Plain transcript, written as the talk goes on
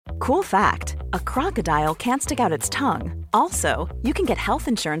Cool fact, a crocodile can't stick out its tongue. Also, you can get health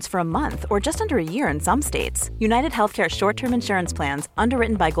insurance for a month or just under a year in some states. United Healthcare short-term insurance plans,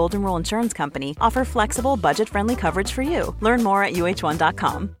 underwritten by Golden Rule Insurance Company, offer flexible, budget-friendly coverage for you. Learn more at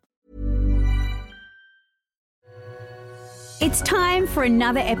uh1.com. It's time for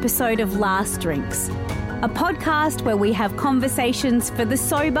another episode of Last Drinks, a podcast where we have conversations for the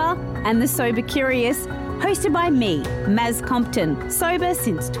sober and the sober curious, hosted by me, Maz Compton, sober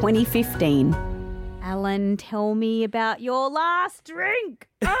since 2015. Alan, tell me about your last drink.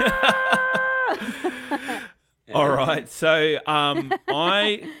 All right, so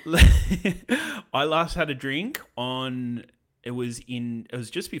I I last had a drink on. It was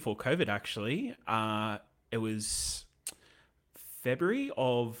just before COVID actually. It was February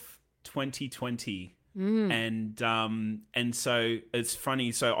of 2020. And so it's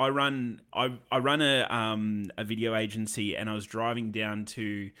funny. So I run a video agency, and I was driving down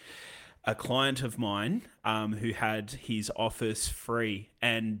to a client of mine who had his office free,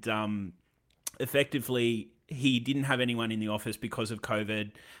 and effectively he didn't have anyone in the office because of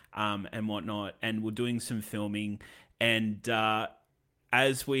COVID and whatnot, and we're doing some filming, and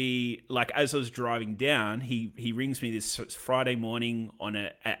as I was driving down, he rings me this Friday morning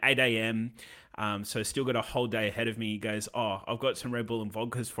at 8 a.m. So still got a whole day ahead of me. He goes, "Oh, I've got some Red Bull and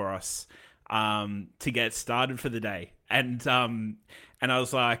vodkas for us to get started for the day." And I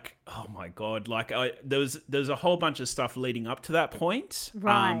was like, "Oh my God!" There was a whole bunch of stuff leading up to that point,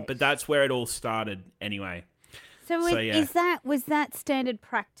 right? But that's where it all started, anyway. So was that standard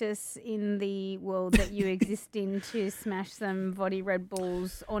practice in the world that you exist in to smash some voddy Red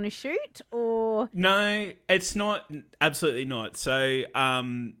Bulls on a shoot, or no? It's not. Absolutely not. So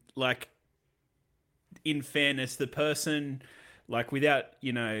in fairness, the person, without,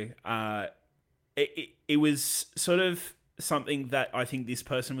 it was sort of something that I think this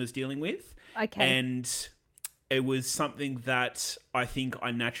person was dealing with. Okay. And it was something that I think I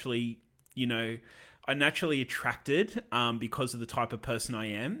naturally attracted because of the type of person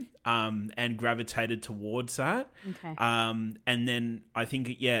I am, and gravitated towards that. Okay. And then I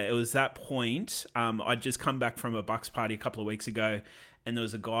think, it was that point. I'd just come back from a Bucks party a couple of weeks ago, and there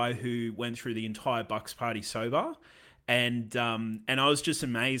was a guy who went through the entire Bucks party sober. And I was just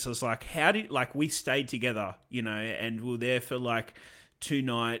amazed. I was like, we stayed together, and we were there for 2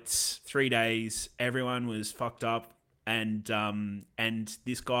 nights, 3 days. Everyone was fucked up. And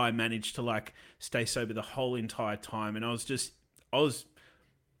this guy managed to stay sober the whole entire time. And I was just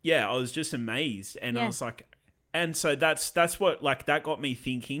amazed. And I was like, and so that's what, that got me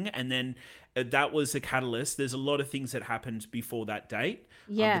thinking. And then that was the catalyst. There's a lot of things that happened before that date.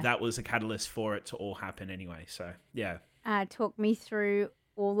 Yeah. But that was a catalyst for it to all happen anyway. So, yeah. Talk me through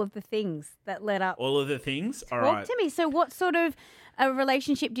all of the things that led up. All of the things? All right. right. Talk to me. So what sort of a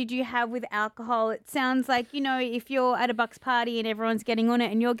relationship did you have with alcohol? It sounds like, if you're at a Bucks party and everyone's getting on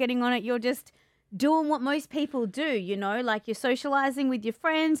it and you're getting on it, you're just doing what most people do, you're socializing with your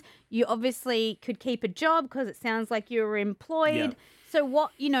friends. You obviously could keep a job because it sounds like you were employed. Yeah. So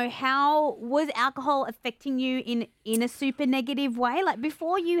what, how was alcohol affecting you in a super negative way?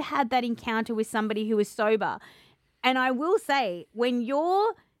 Before you had that encounter with somebody who was sober, and I will say, when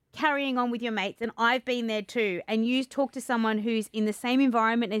you're carrying on with your mates, and I've been there too, and you talk to someone who's in the same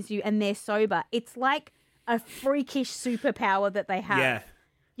environment as you and they're sober, it's like a freakish superpower that they have. Yeah.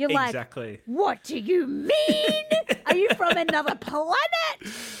 You're exactly. Like, what do you mean? Are you from another planet?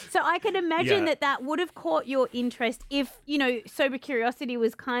 So I can imagine that would have caught your interest if, sober curiosity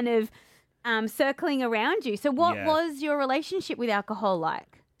was kind of circling around you. So what was your relationship with alcohol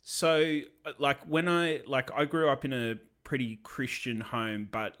like? So, when I grew up in a pretty Christian home,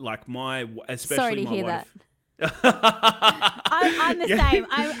 but especially Sorry to my hear wife. That. I'm the same.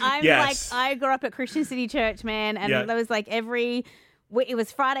 I'm Yes. I grew up at Christian City Church, man, and there was it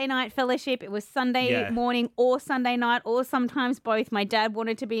was Friday night fellowship, it was Sunday morning or Sunday night or sometimes both. My dad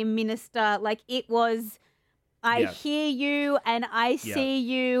wanted to be a minister. It was, I hear you and I see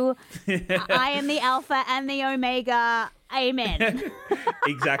you. I am the Alpha and the Omega. Amen.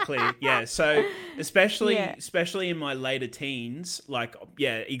 Exactly. Yeah. So especially in my later teens,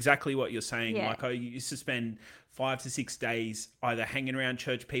 exactly what you're saying. Yeah. I used to spend 5 to 6 days either hanging around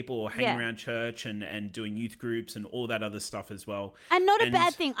church people or hanging around church and doing youth groups and all that other stuff as well. And not a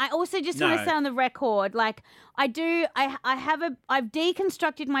bad thing. I also just want to say on the record, I've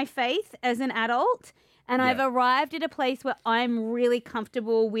deconstructed my faith as an adult, and I've arrived at a place where I'm really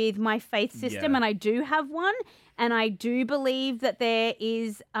comfortable with my faith system, and I do have one, and I do believe that there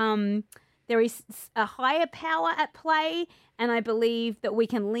is a higher power at play, and I believe that we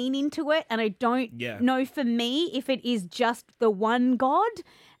can lean into it. And I don't know for me if it is just the one God.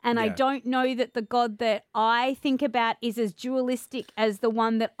 And I Yeah. don't know that the God that I think about is as dualistic as the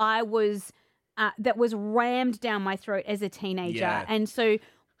one that that was rammed down my throat as a teenager. Yeah. And so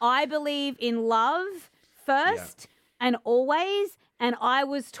I believe in love first and always. And I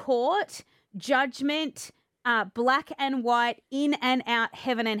was taught judgment, black and white, in and out,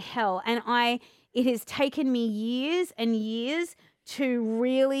 heaven and hell. And it has taken me years and years to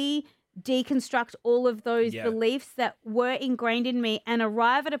really deconstruct all of those beliefs that were ingrained in me and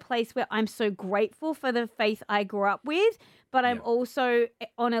arrive at a place where I'm so grateful for the faith I grew up with, but I'm also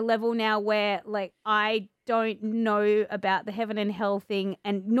on a level now where like I don't know about the heaven and hell thing,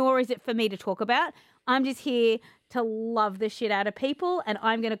 and nor is it for me to talk about. I'm just here to love the shit out of people, and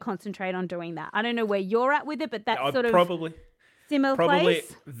I'm going to concentrate on doing that. I don't know where you're at with it, but that's sort of similar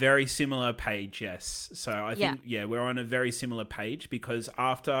place? Very similar page, yes. So I think, we're on a very similar page because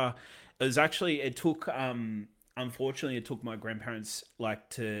after it took, unfortunately, it took my grandparents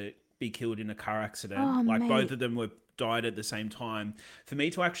to be killed in a car accident. Oh, mate. Both of them died at the same time. For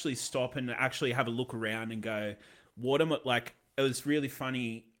me to actually stop and actually have a look around and go, what am I, it was really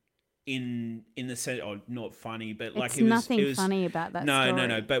funny in the sense, or not funny, but it was nothing funny about that story.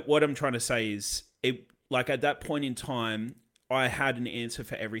 No. But what I'm trying to say is at that point in time, I had an answer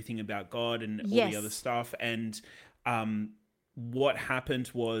for everything about God and all the other stuff. And what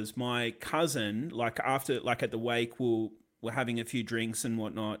happened was my cousin, after at the wake, we're having a few drinks and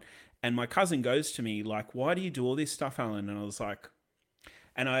whatnot. And my cousin goes to me, why do you do all this stuff, Alan? And I was like,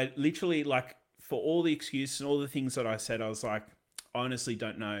 and I literally, for all the excuses and all the things that I said, I was like, I honestly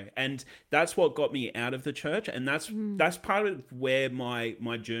don't know. And that's what got me out of the church. And that's part of where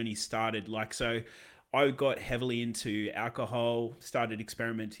my journey started. So I got heavily into alcohol, started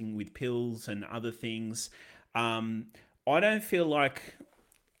experimenting with pills and other things. I don't feel like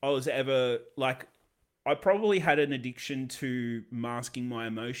I was ever I probably had an addiction to masking my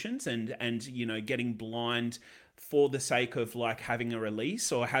emotions and getting blind for the sake of having a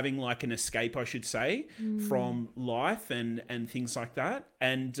release or having an escape, I should say, from life and things like that.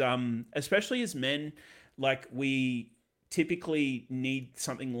 And especially as men, we typically need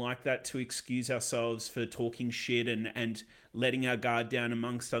something like that to excuse ourselves for talking shit and letting our guard down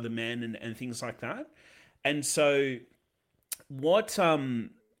amongst other men and things like that. And so what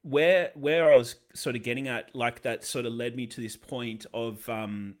where I was sort of getting at, that sort of led me to this point of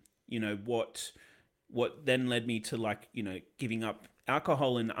what then led me to giving up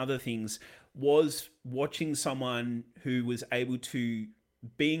alcohol and other things was watching someone who was able to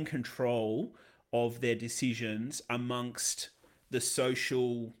be in control of their decisions amongst the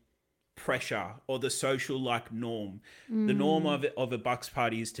social pressure or the social norm. The norm of a Bucks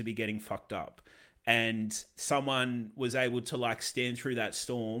party is to be getting fucked up. And someone was able to stand through that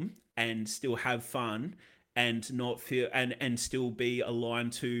storm and still have fun and not feel and still be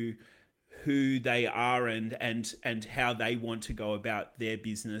aligned to who they are and how they want to go about their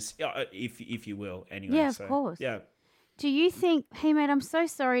business, if you will. Anyway, yeah, of course. Yeah. Do you think, hey mate, I'm so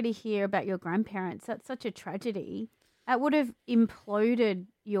sorry to hear about your grandparents. That's such a tragedy. That would have imploded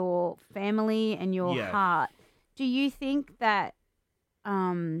your family and your heart. Do you think that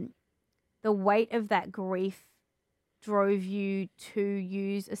the weight of that grief drove you to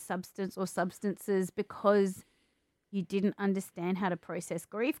use a substance or substances because you didn't understand how to process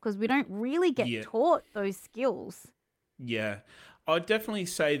grief? Because we don't really get taught those skills. Yeah. I'd definitely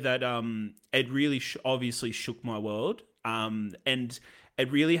say that it really obviously shook my world, and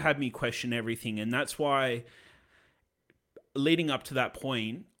it really had me question everything. And that's why leading up to that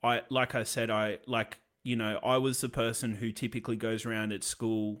point, I was the person who typically goes around at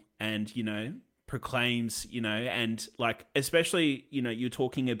school and, proclaims, and especially, you're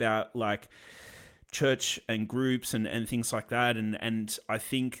talking about church and groups and things like that. And I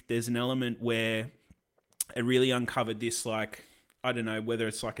think there's an element where it really uncovered this, I don't know whether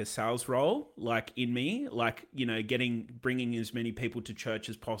it's a sales role, in me, bringing as many people to church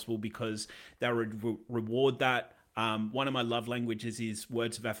as possible because they would reward that. One of my love languages is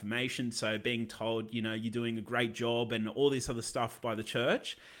words of affirmation. So being told, you're doing a great job and all this other stuff by the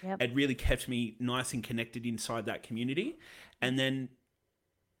church, it really kept me nice and connected inside that community. And then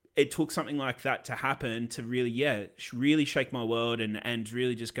it took something like that to happen to really shake my world and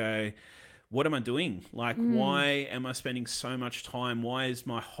really just go, what am I doing? Why am I spending so much time? Why is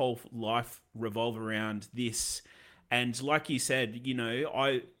my whole life revolve around this? And like you said, you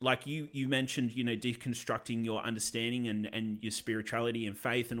mentioned, deconstructing your understanding and your spirituality and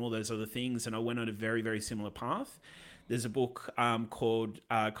faith and all those other things. And I went on a very, very similar path. There's a book called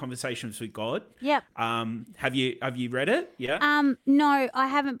Conversations with God. Yep. Have you read it? Yeah. No, I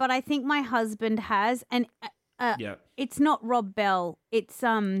haven't, but I think my husband has. And Yeah. it's not Rob Bell. It's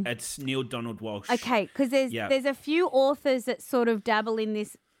Neil Donald Walsh. Okay, because there's a few authors that sort of dabble in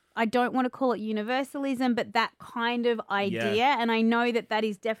this. I don't want to call it universalism, but that kind of idea, Yeah. and I know that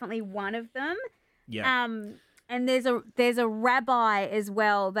is definitely one of them. Yeah. And there's a rabbi as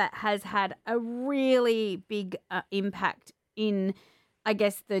well that has had a really big impact in, I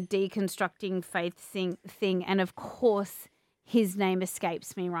guess, the deconstructing faith thing. And of course, his name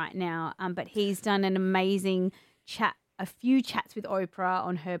escapes me right now. But he's done an amazing a few chats with Oprah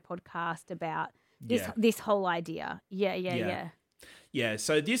on her podcast about this whole idea. Yeah. Yeah.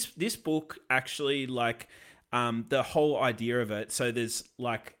 So this book actually, like, the whole idea of it. So there's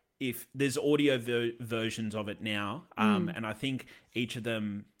like, if there's audio versions of it now, and I think each of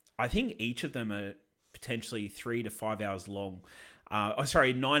them are potentially 3 to 5 hours long.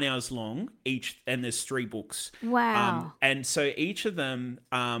 9 hours long each, and there's 3 books. Wow. And so each of them,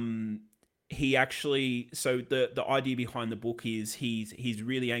 he actually, so the idea behind the book is he's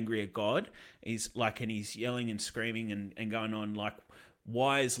really angry at God. He's like, and he's yelling and screaming and going on like,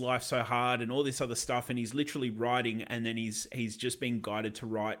 why is life so hard and all this other stuff. And he's literally writing, and then he's just being guided to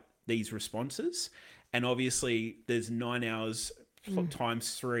write these responses. And obviously there's 9 hours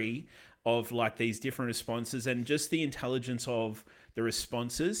times 3 of like these different responses, and just the intelligence of the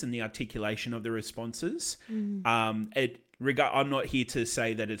responses and the articulation of the responses. I'm not here to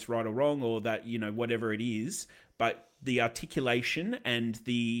say that it's right or wrong, or that, whatever it is, but the articulation and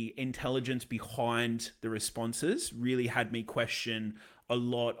the intelligence behind the responses really had me question a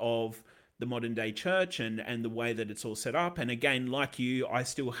lot of the modern day church and the way that it's all set up. And again, like you, I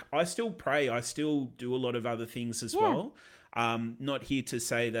still pray. I still do a lot of other things as well. Not here to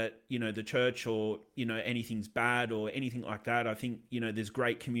say that, the church or, anything's bad or anything like that. I think, there's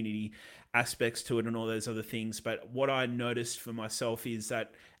great community aspects to it and all those other things. But what I noticed for myself is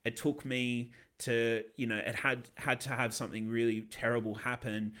that it took me to, it had to have something really terrible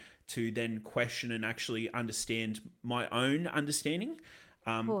happen to then question and actually understand my own understanding.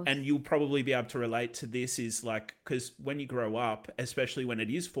 And you'll probably be able to relate to this, is like, because when you grow up, especially when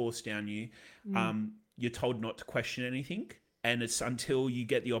it is forced down you, you're told not to question anything. And it's until you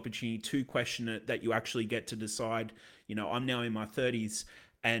get the opportunity to question it that you actually get to decide. I'm now in my 30s,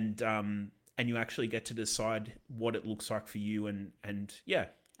 and you actually get to decide what it looks like for you. And yeah.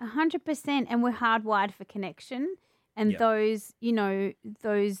 100%. And we're hardwired for connection. And those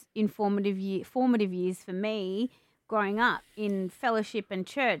formative years for me, growing up in fellowship and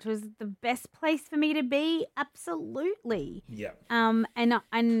church, was the best place for me to be. Absolutely. Yeah.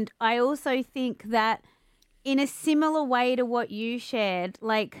 And I also think that in a similar way to what you shared,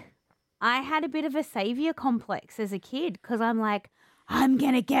 like, I had a bit of a savior complex as a kid, because I'm like, I'm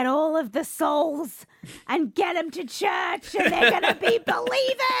going to get all of the souls and get them to church, and they're going to be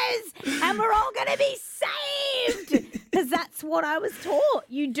believers, and we're all going to be saved, because that's what I was taught.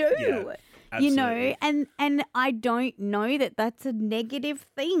 You do. Yeah. Absolutely. And I don't know that that's a negative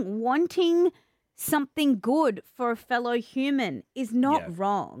thing. Wanting something good for a fellow human is not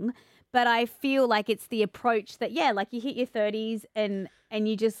wrong, but I feel like it's the approach that, like, you hit your 30s and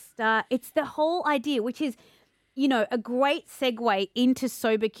you just start. It's the whole idea, which is, a great segue into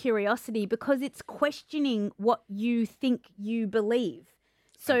sober curiosity, because it's questioning what you think you believe.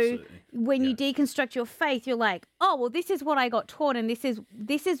 So Absolutely. When you deconstruct your faith, you're like, oh, well, this is what I got taught, and this is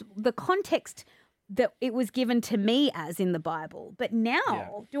the context that it was given to me as in the Bible. But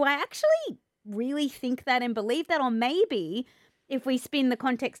now, do I actually really think that and believe that? Or maybe if we spin the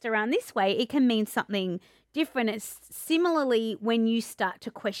context around this way, it can mean something different. It's similarly when you start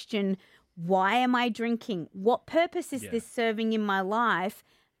to question, why am I drinking? What purpose is this serving in my life?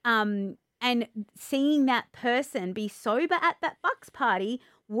 And seeing that person be sober at that Bucks party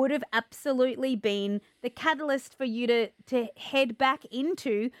would have absolutely been the catalyst for you to head back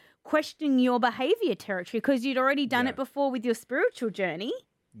into questioning your behavior territory, because you'd already done it before with your spiritual journey.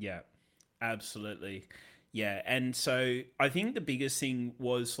 Yeah, absolutely. Yeah. And so I think the biggest thing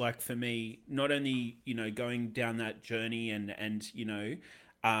was, like, for me, not only, going down that journey and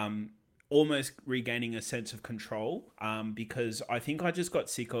almost regaining a sense of control, because I think I just got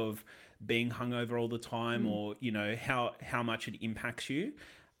sick of being hungover all the time, or how much it impacts you.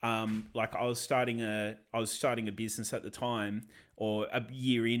 Like, I was starting a business at the time, or a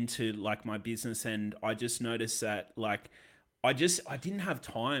year into like my business, and I just noticed that, like, I didn't have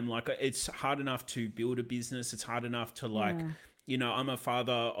time. Like, it's hard enough to build a business. It's hard enough to, like, I'm a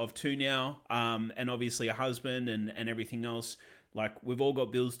father of 2 now, and obviously a husband and everything else. Like, we've all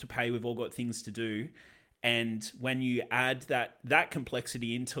got bills to pay. We've all got things to do. And when you add that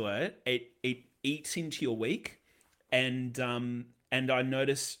complexity into it, it eats into your week. And I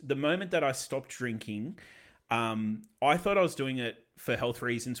noticed the moment that I stopped drinking, I thought I was doing it for health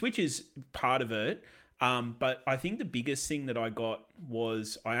reasons, which is part of it. But I think the biggest thing that I got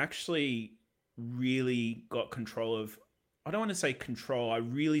was I actually really got control of, I don't want to say control, I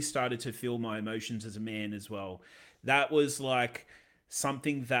really started to feel my emotions as a man as well. That was like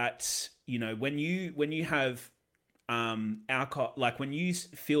something that, you know, when you have alcohol, like when you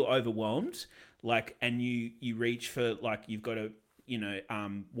feel overwhelmed, like, and you reach for, like, you've got to, you know,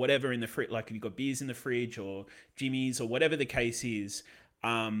 whatever in the fridge, like if you've got beers in the fridge or Jimmy's or whatever the case is,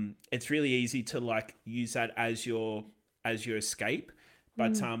 it's really easy to like use that as your escape.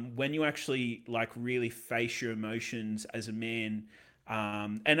 But when you actually like really face your emotions as a man,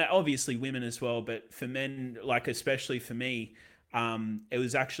 and obviously women as well, but for men, like especially for me, it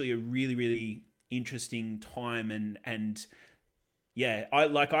was actually a really, really interesting time. And yeah, I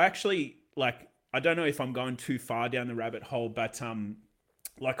actually like, I don't know if I'm going too far down the rabbit hole, but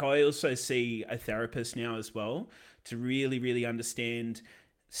like I also see a therapist now as well to really, really understand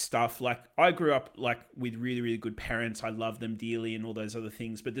stuff. Like I grew up like with really, really good parents. I love them dearly and all those other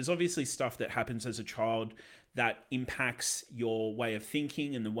things. But there's obviously stuff that happens as a child that impacts your way of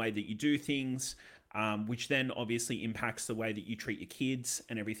thinking and the way that you do things, which then obviously impacts the way that you treat your kids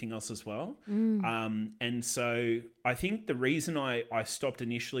and everything else as well. And so I think the reason I stopped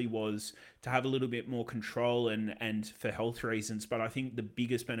initially was to have a little bit more control and for health reasons. But I think the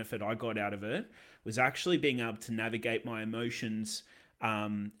biggest benefit I got out of it was actually being able to navigate my emotions,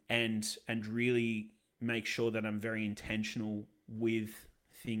 and really make sure that I'm very intentional with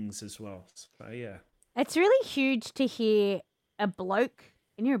things as well. So yeah. It's really huge to hear a bloke,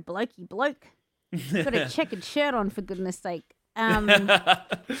 and you're a blokey bloke. You've got a checkered shirt on, for goodness sake.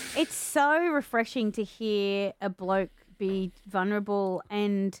 It's so refreshing to hear a bloke be vulnerable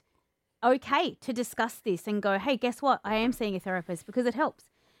and okay to discuss this and go, hey, guess what? I am seeing a therapist because it helps.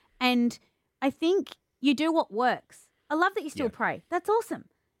 And I think you do what works. I love that you still pray. That's awesome.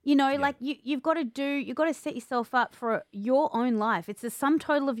 You know, like you've got to set yourself up for your own life. It's the sum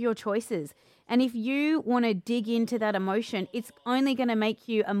total of your choices. And if you want to dig into that emotion, it's only going to make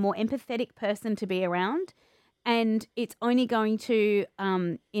you a more empathetic person to be around. And it's only going to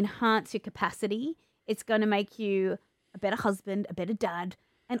enhance your capacity. It's going to make you a better husband, a better dad.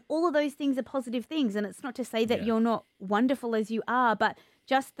 And all of those things are positive things. And it's not to say that you're not wonderful as you are, but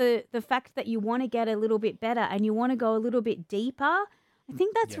just the fact that you want to get a little bit better and you want to go a little bit deeper, I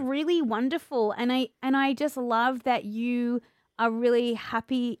think that's really wonderful. And I just love that you are really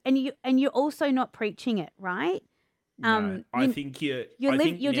happy and you're also not preaching it, right? No, I think you're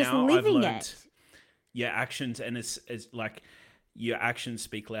just living it. Yeah, actions, and it's like your actions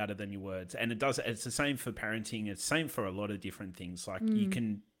speak louder than your words. And it's the same for parenting. It's the same for a lot of different things. Like you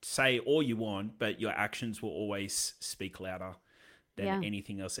can say all you want, but your actions will always speak louder than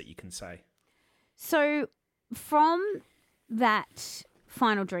anything else that you can say. So from that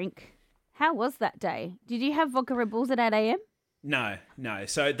final drink, how was that day? Did you have vodka Red Bulls at 8 a.m.? No.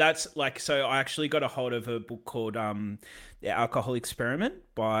 So that's like, so I actually got a hold of a book called The Alcohol Experiment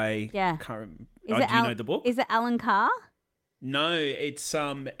by... Yeah. Do you know the book? Is it Alan Carr? No, it's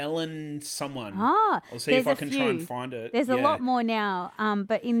Ellen someone. Ah, I'll see if I can try and find it. There's a lot more now.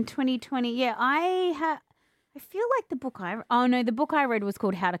 But in 2020, I feel like the book I read was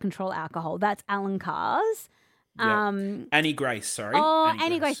called How to Control Alcohol. That's Alan Carr's. Annie Grace, sorry. Oh,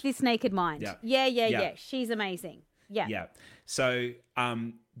 Annie Grace, This Naked Mind. Yeah. She's amazing. Yeah. Yeah. So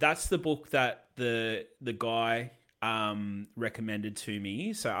that's the book that the guy recommended to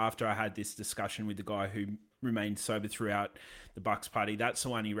me. So after I had this discussion with the guy who remained sober throughout the Bucks party, that's the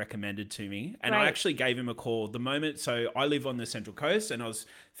one he recommended to me. And I actually gave him a call the moment. So I live on the Central Coast and I was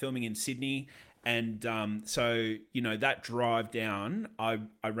filming in Sydney. And so, you know, that drive down, I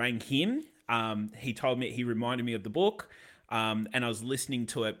rang him. He reminded me of the book. And I was listening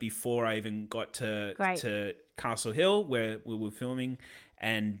to it before I even got to Castle Hill where we were filming.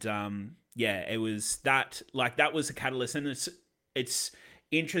 And it was that was a catalyst. And it's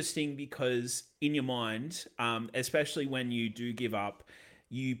interesting because in your mind, especially when you do give up,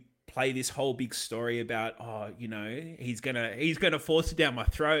 you play this whole big story about, he's gonna force it down my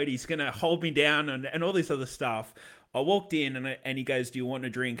throat, he's gonna hold me down and all this other stuff. I walked in and he goes, "Do you want a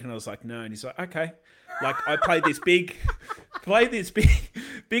drink?" And I was like, "No." And he's like, "Okay." Like I played this big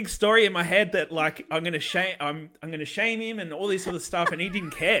story in my head that like I'm gonna shame him and all this other stuff, and he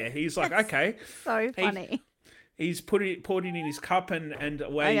didn't care. He's like, "Okay." So funny. He's poured it in his cup and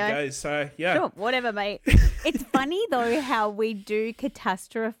away he goes. So yeah, sure, whatever, mate. It's funny though how we do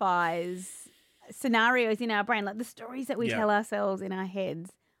catastrophize scenarios in our brain, like the stories that we tell ourselves in our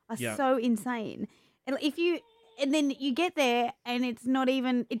heads are so insane. And then you get there and it's not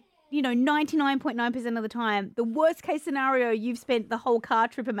even 99.9% of the time, the worst case scenario you've spent the whole car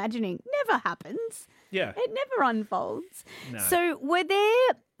trip imagining never happens. Yeah. It never unfolds. No. So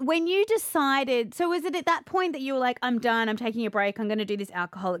when you decided, so was it at that point that you were like, I'm done, I'm taking a break, I'm going to do this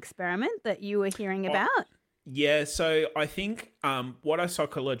alcohol experiment that you were hearing about? Yeah, so I think what I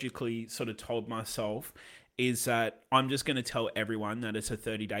psychologically sort of told myself is that I'm just going to tell everyone that it's a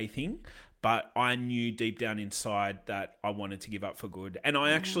 30-day thing, but I knew deep down inside that I wanted to give up for good. And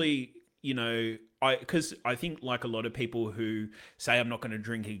I actually, because I think like a lot of people who say I'm not going to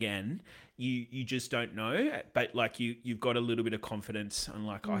drink again, you just don't know. But like you've got a little bit of confidence and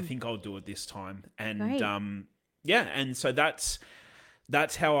like, I think I'll do it this time. And Great. and so that's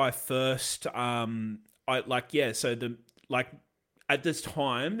how I first at this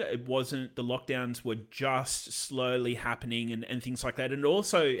time, it wasn't, the lockdowns were just slowly happening and things like that. And it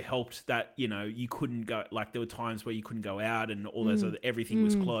also helped that, you couldn't go, like there were times where you couldn't go out and all those everything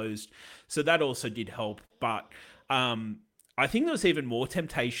was closed. So that also did help. But I think there was even more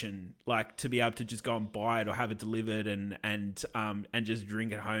temptation, like to be able to just go and buy it or have it delivered and just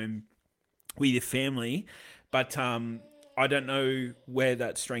drink at home with your family. But I don't know where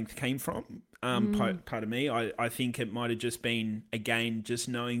that strength came from. Part of me, I think it might have just been, again, just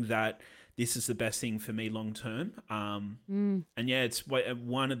knowing that this is the best thing for me long term. And yeah, it's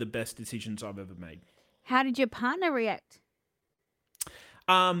one of the best decisions I've ever made. How did your partner react?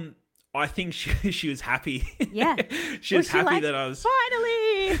 I think she was happy. Yeah. She was happy like, that I was...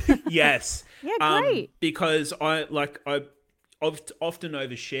 Finally! Yes. Yeah, great. Because I often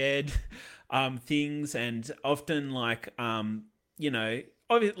overshared things and often like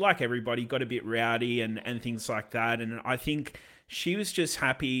like everybody got a bit rowdy and things like that. And I think she was just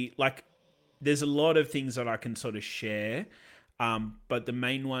happy. Like there's a lot of things that I can sort of share. But the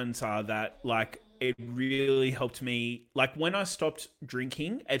main ones are that like it really helped me. Like when I stopped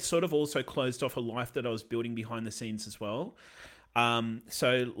drinking, it sort of also closed off a life that I was building behind the scenes as well.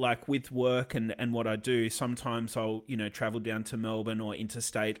 So like with work and what I do, sometimes I'll, travel down to Melbourne or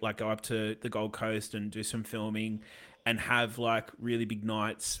interstate, like go up to the Gold Coast and do some filming and have like really big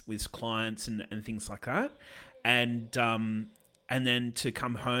nights with clients and things like that. And then to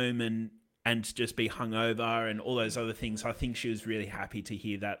come home and just be hungover and all those other things. I think she was really happy to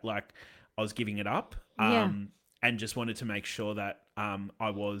hear that, like I was giving it up. And just wanted to make sure that,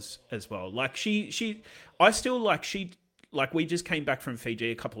 I was as well. Like we just came back from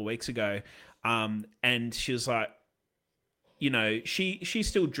Fiji a couple of weeks ago. And she was like, she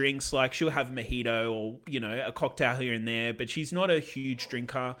still drinks, like she'll have mojito or, a cocktail here and there, but she's not a huge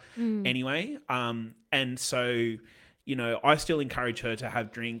drinker anyway. And so, I still encourage her to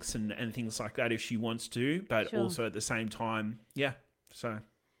have drinks and things like that if she wants to, but also at the same time, yeah.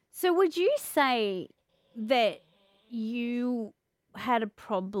 So would you say that you had a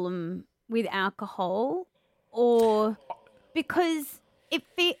problem with alcohol or because it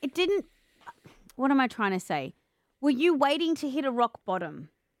didn't, what am I trying to say? Were you waiting to hit a rock bottom?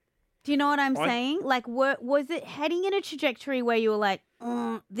 Do you know what I'm saying? Like, was it heading in a trajectory where you were like,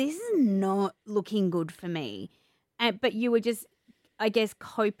 oh, this is not looking good for me? But you were just, I guess,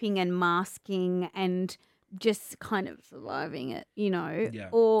 coping and masking and just kind of surviving it, Yeah.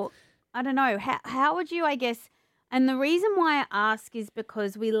 Or, I don't know, how would you, I guess, and the reason why I ask is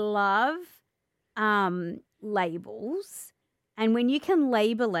because we love labels. And when you can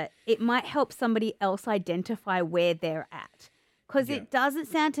label it, it might help somebody else identify where they're at. Because it doesn't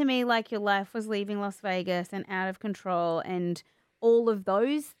sound to me like your life was leaving Las Vegas and out of control and all of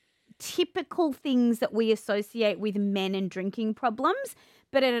those typical things that we associate with men and drinking problems.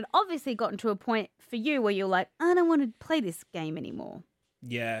 But it had obviously gotten to a point for you where you're like, I don't want to play this game anymore.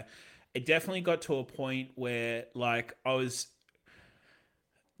 Yeah, it definitely got to a point where like I was...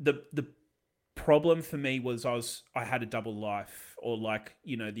 The problem for me was I had a double life or like,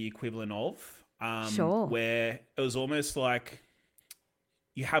 the equivalent of, where it was almost like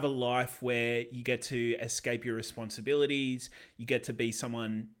you have a life where you get to escape your responsibilities. You get to be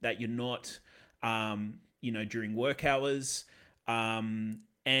someone that you're not, during work hours. And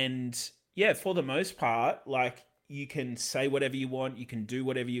yeah, for the most part, like you can say whatever you want. You can do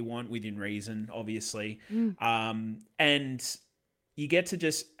whatever you want within reason, obviously. And you get to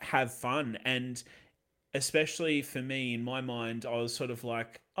just have fun. And especially for me, in my mind, I was sort of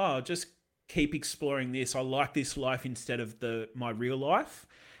like, oh, just keep exploring this. I like this life instead of my real life.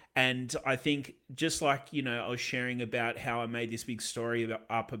 And I think just like, I was sharing about how I made this big story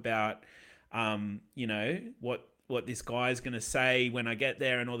about, what what this guy is going to say when I get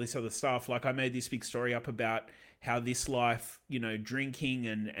there and all this other stuff. Like I made this big story up about how this life, you know, drinking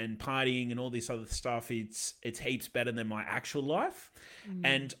and partying and all this other stuff, it's heaps better than my actual life.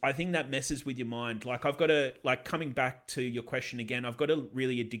 And I think that messes with your mind. Like I've got coming back to your question again, I've got a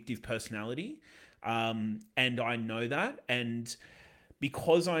really addictive personality. And I know that. And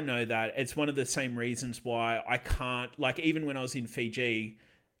because I know that, it's one of the same reasons why I can't, like, even when I was in Fiji,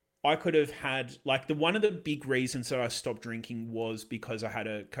 I could have had, like, one of the big reasons that I stopped drinking was because I had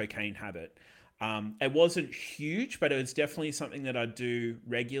a cocaine habit. It wasn't huge, but it was definitely something that I do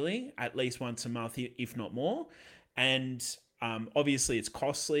regularly, at least once a month, if not more. And obviously it's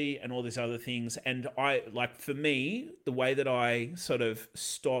costly and all these other things. And for me, the way that I sort of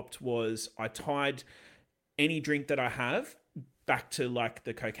stopped was I tied any drink that I have back to like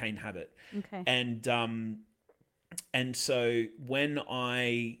the cocaine habit. Okay. And so when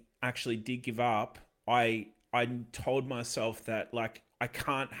I actually did give up, I told myself that like I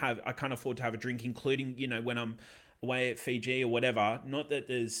can't afford to have a drink, including, you know, when I'm away at Fiji or whatever. Not that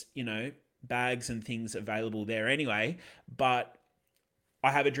there's, you know, bags and things available there anyway, but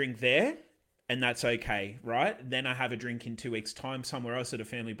I have a drink there and that's okay, right? Then I have a drink in 2 weeks' time somewhere else at a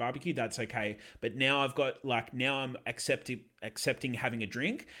family barbecue, that's okay. But now I'm accepting having a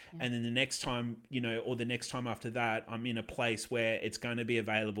drink. Yeah. And then the next time, you know, or the next time after that, I'm in a place where it's going to be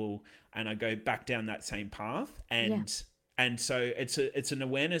available and I go back down that same path. And so it's an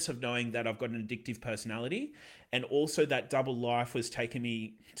awareness of knowing that I've got an addictive personality. And also that double life was taking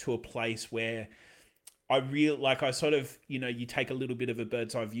me to a place where I sort of, you know, you take a little bit of a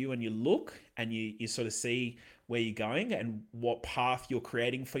bird's eye view and you look and you sort of see where you're going and what path you're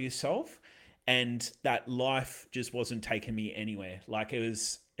creating for yourself. And that life just wasn't taking me anywhere. Like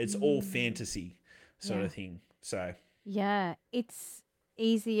it's all fantasy sort of thing. So yeah, it's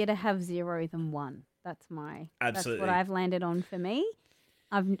easier to have 0 than 1. That's what I've landed on for me.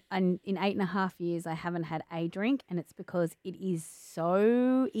 In 8.5 years, I haven't had a drink, and it's because it is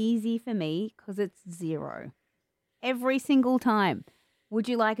so easy for me because it's 0. Every single time. Would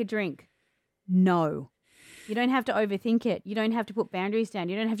you like a drink? No. You don't have to overthink it. You don't have to put boundaries down.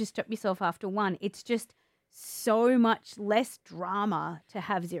 You don't have to stop yourself after 1. It's just so much less drama to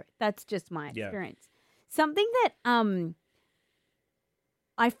have 0. That's just my experience. Something that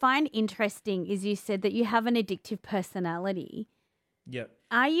I find interesting is you said that you have an addictive personality. Yep.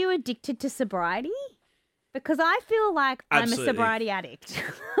 Are you addicted to sobriety? Because I feel like Absolutely. I'm a sobriety addict.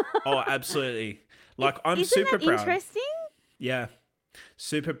 Oh, absolutely. Like I'm Isn't super that proud. Interesting? Yeah.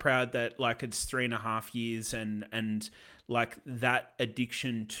 Super proud that like it's 3.5 years and like that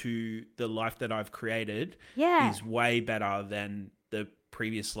addiction to the life that I've created is way better than the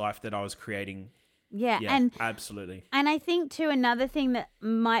previous life that I was creating. Yeah, and absolutely. And I think too, another thing that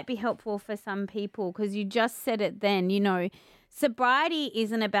might be helpful for some people, because you just said it then, you know, sobriety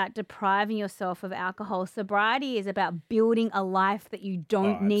isn't about depriving yourself of alcohol. Sobriety is about building a life that you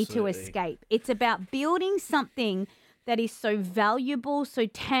don't need to escape. It's about building something that is so valuable, so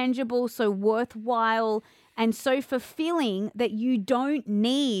tangible, so worthwhile, and so fulfilling that you don't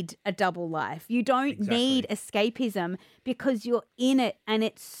need a double life. You don't need escapism because you're in it and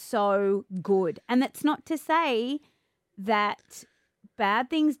it's so good. And that's not to say that bad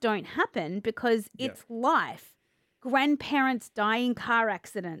things don't happen, because it's life. Grandparents die in car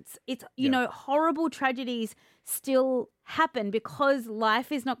accidents. It's, you know, horrible tragedies still happen because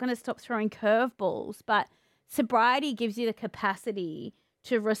life is not going to stop throwing curveballs. But sobriety gives you the capacity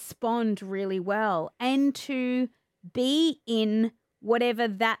to respond really well and to be in whatever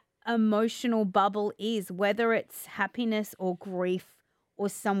that emotional bubble is, whether it's happiness or grief or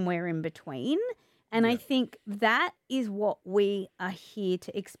somewhere in between. And I think that is what we are here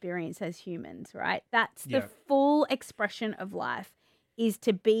to experience as humans, right? That's the full expression of life, is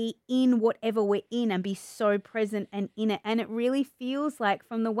to be in whatever we're in and be so present and in it. And it really feels like,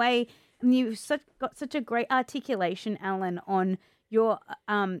 from the way you've got such a great articulation, Alan, on your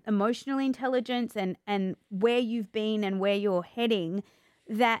emotional intelligence and where you've been and where you're heading,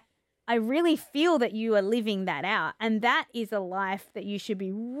 that I really feel that you are living that out. And that is a life that you should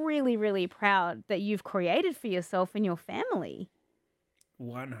be really, really proud that you've created for yourself and your family.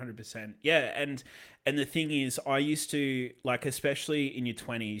 100%. Yeah. And the thing is, I used to, like, especially in your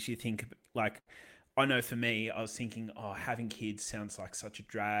 20s, you think, like, I know for me, I was thinking, oh, having kids sounds like such a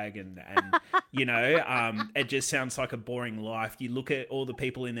drag and you know, it just sounds like a boring life. You look at all the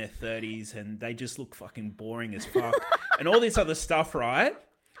people in their 30s and they just look fucking boring as fuck and all this other stuff, right?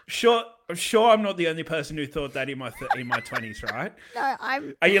 Sure, I'm not the only person who thought that in my 20s, right? No,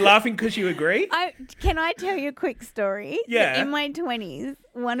 Are you laughing because you agree? Can I tell you a quick story? Yeah. In my 20s,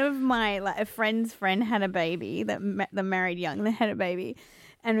 one of my a friend's friend had a baby that married young. They had a baby.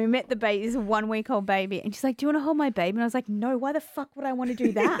 And we met the baby, this 1-week-old baby. And she's like, do you want to hold my baby? And I was like, no, why the fuck would I want to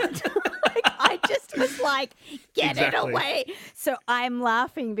do that? I just was like, get it away. So I'm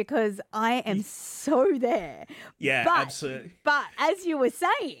laughing because I am so there. Yeah, absolutely. But as you were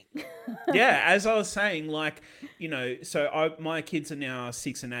saying. Yeah, as I was saying, like, so my kids are now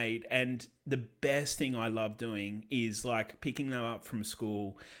 6 and 8. And the best thing I love doing is like picking them up from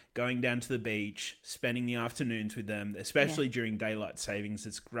school, going down to the beach, spending the afternoons with them, especially during daylight savings.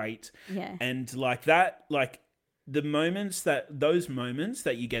 It's great. Yeah. And like that, like those moments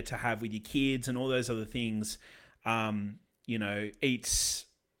that you get to have with your kids and all those other things, it's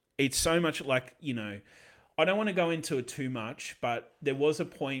so much like, I don't want to go into it too much, but there was a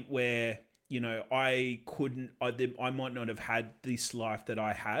point where, I might not have had this life that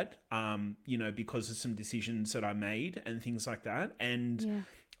I had, because of some decisions that I made and things like that. And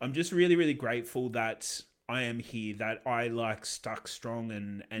I'm just really, really grateful that I am here, that I like stuck strong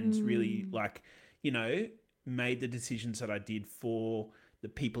and really like, made the decisions that I did for the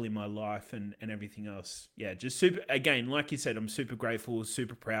people in my life and everything else. Yeah, just super, again, like you said, I'm super grateful,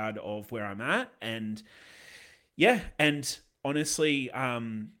 super proud of where I'm at. And yeah, and honestly,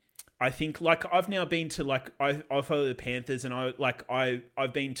 I think like I've now been to like, I follow the Panthers and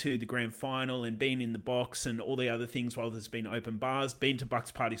I've been to the grand final and been in the box and all the other things while there's been open bars, been to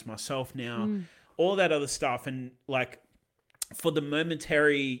Bucks parties myself now, all that other stuff. And like for the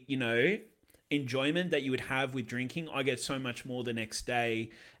momentary, enjoyment that you would have with drinking, I get so much more the next day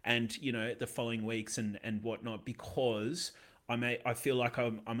and, the following weeks and whatnot, because I feel like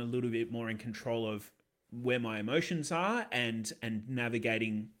I'm a little bit more in control of where my emotions are and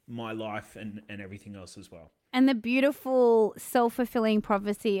navigating my life and everything else as well. And the beautiful self-fulfilling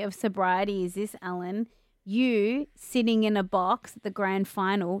prophecy of sobriety is this, Alan. You sitting in a box at the grand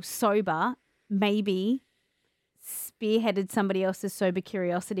final, sober, maybe spearheaded somebody else's sober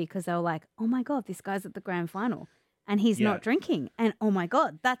curiosity because they were like, oh my God, this guy's at the grand final and he's not drinking. And oh my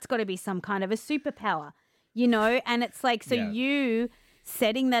God, that's got to be some kind of a superpower, And it's like, so you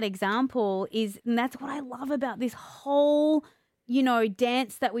setting that example and that's what I love about this whole,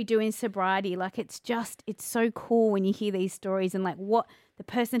 dance that we do in sobriety. Like it's so cool when you hear these stories and like what the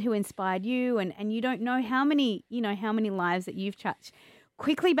person who inspired you and you don't know how many lives that you've touched.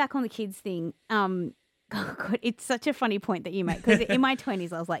 Quickly back on the kids thing. God, it's such a funny point that you make because in my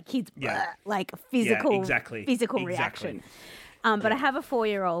 20s I was like kids, like physical reaction. But I have a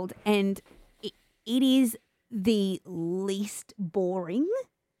 4-year-old and it is the least boring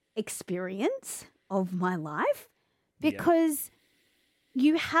experience of my life because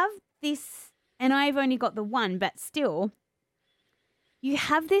you have this, and I've only got the one, but still, you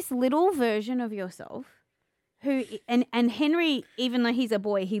have this little version of yourself who, and Henry, even though he's a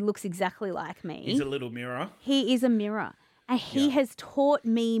boy, he looks exactly like me. He's a little mirror. He is a mirror. And he has taught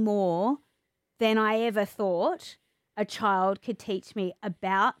me more than I ever thought a child could teach me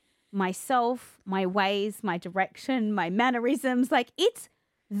about myself, my ways, my direction, my mannerisms. Like it's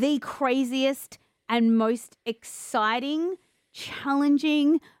the craziest and most exciting,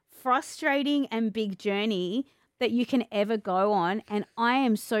 challenging, frustrating and big journey that you can ever go on. And I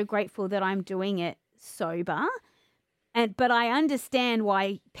am so grateful that I'm doing it sober. But I understand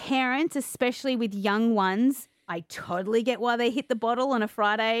why parents, especially with young ones, I totally get why they hit the bottle on a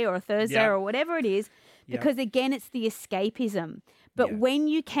Friday or a Thursday or whatever it is, because again, it's the escapism. But when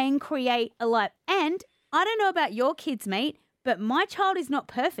you can create a life, and I don't know about your kids, mate, but my child is not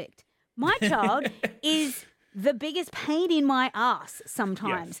perfect. My child is the biggest pain in my ass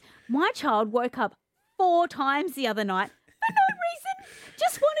sometimes. Yes. My child woke up 4 times the other night for no reason,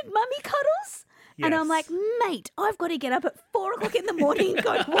 just wanted mummy cuddles. Yes. And I'm like, mate, I've got to get up at 4 o'clock in the morning and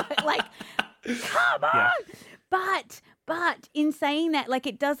go to work. Like, come on. But in saying that, like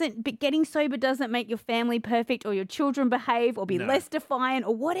but getting sober doesn't make your family perfect or your children behave or be less defiant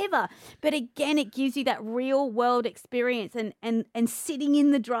or whatever. But again, it gives you that real world experience and sitting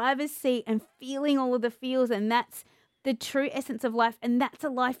in the driver's seat and feeling all of the feels. And that's the true essence of life. And that's a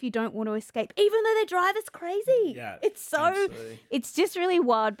life you don't want to escape, even though the driver's crazy. Yeah, absolutely. It's just really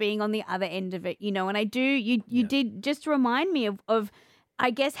wild being on the other end of it, And I do, you did just remind me of I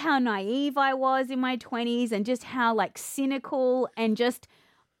guess how naive I was in my 20s and just how like cynical and just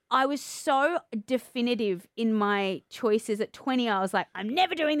I was so definitive in my choices at 20. I was like, I'm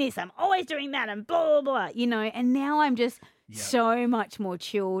never doing this. I'm always doing that and blah, blah, blah, and now I'm just so much more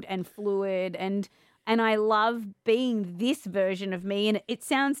chilled and fluid. And And I love being this version of me. And it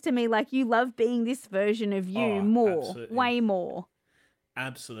sounds to me like you love being this version of you more, absolutely. way more.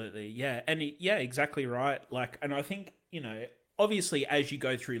 Absolutely. Yeah. And yeah, exactly right. Like, and I think, obviously as you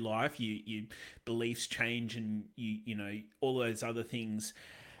go through life, you beliefs change and all those other things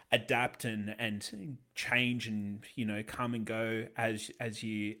adapt and change and, come and go as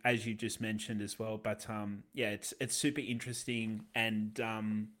you just mentioned as well. But, yeah, it's super interesting and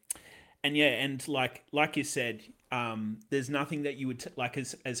yeah, and like you said, there's nothing that you would like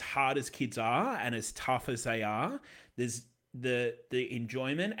as hard as kids are and as tough as they are. There's the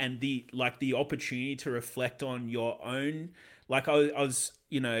enjoyment and the opportunity to reflect on your own. Like I was,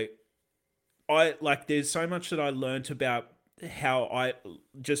 I like there's so much that I learned about how I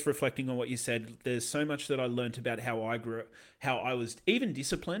just reflecting on what you said. There's so much that I learned about how I grew, how I was even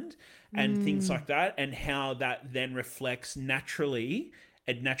disciplined and things like that, and how that then reflects naturally.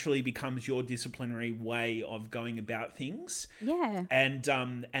 It naturally becomes your disciplinary way of going about things. Yeah. And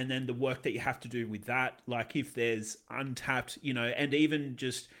then the work that you have to do with that, like if there's untapped, and even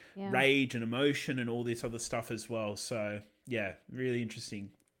just rage and emotion and all this other stuff as well. So yeah, really interesting.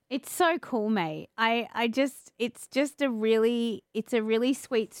 It's so cool, mate. It's a really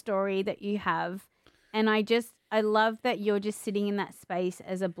sweet story that you have. And I love that you're just sitting in that space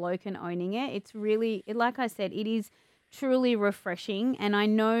as a bloke and owning it. It's really, like I said, it is truly refreshing, and I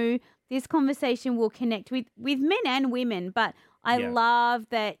know this conversation will connect with men and women, but I love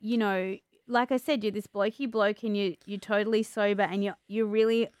that, like I said, you're this blokey bloke and you're totally sober and you're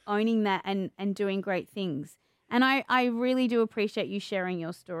really owning that and doing great things. And I really do appreciate you sharing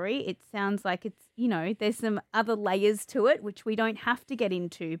your story. It sounds like it's, there's some other layers to it, which we don't have to get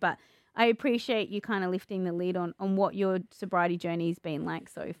into, but I appreciate you kind of lifting the lid on what your sobriety journey has been like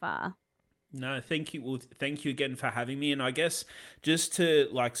so far. No, thank you. Well, thank you again for having me. And I guess just to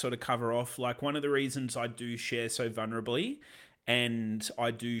sort of cover off, one of the reasons I do share so vulnerably and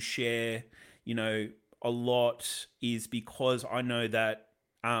I do share, a lot is because I know that,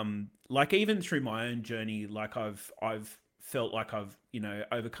 even through my own journey, I've felt like I've,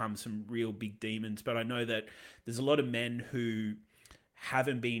 overcome some real big demons, but I know that there's a lot of men who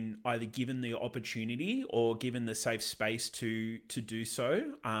haven't been either given the opportunity or given the safe space to do so.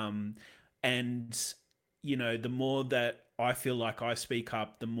 And, the more that I feel like I speak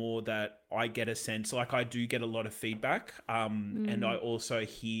up, the more that I get a sense, I do get a lot of feedback. And I also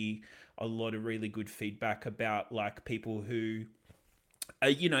hear a lot of really good feedback about people who,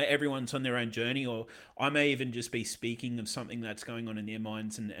 everyone's on their own journey, or I may even just be speaking of something that's going on in their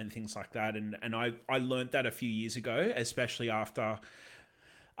minds and things like that. And I learned that a few years ago, especially after,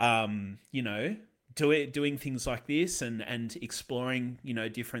 doing things like this and exploring,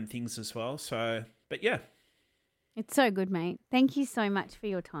 different things as well. So, but yeah. It's so good, mate. Thank you so much for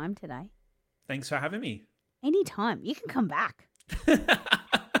your time today. Thanks for having me. Anytime. You can come back.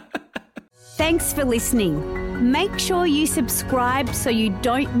 Thanks for listening. Make sure you subscribe so you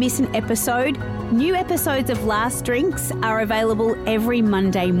don't miss an episode. New episodes of Last Drinks are available every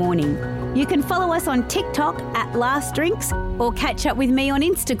Monday morning. You can follow us on TikTok at Last Drinks or catch up with me on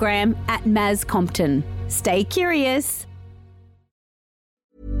Instagram at Maz Compton. Stay curious.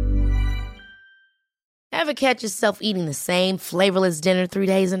 Ever catch yourself eating the same flavorless dinner 3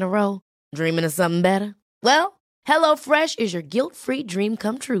 days in a row? Dreaming of something better? Well, HelloFresh is your guilt-free dream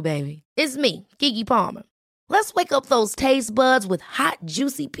come true, baby. It's me, Keke Palmer. Let's wake up those taste buds with hot,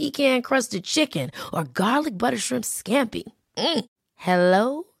 juicy pecan-crusted chicken or garlic butter shrimp scampi.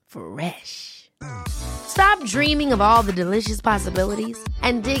 Hello Fresh. Stop dreaming of all the delicious possibilities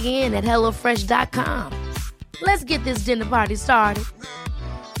and dig in at HelloFresh.com. Let's get this dinner party started.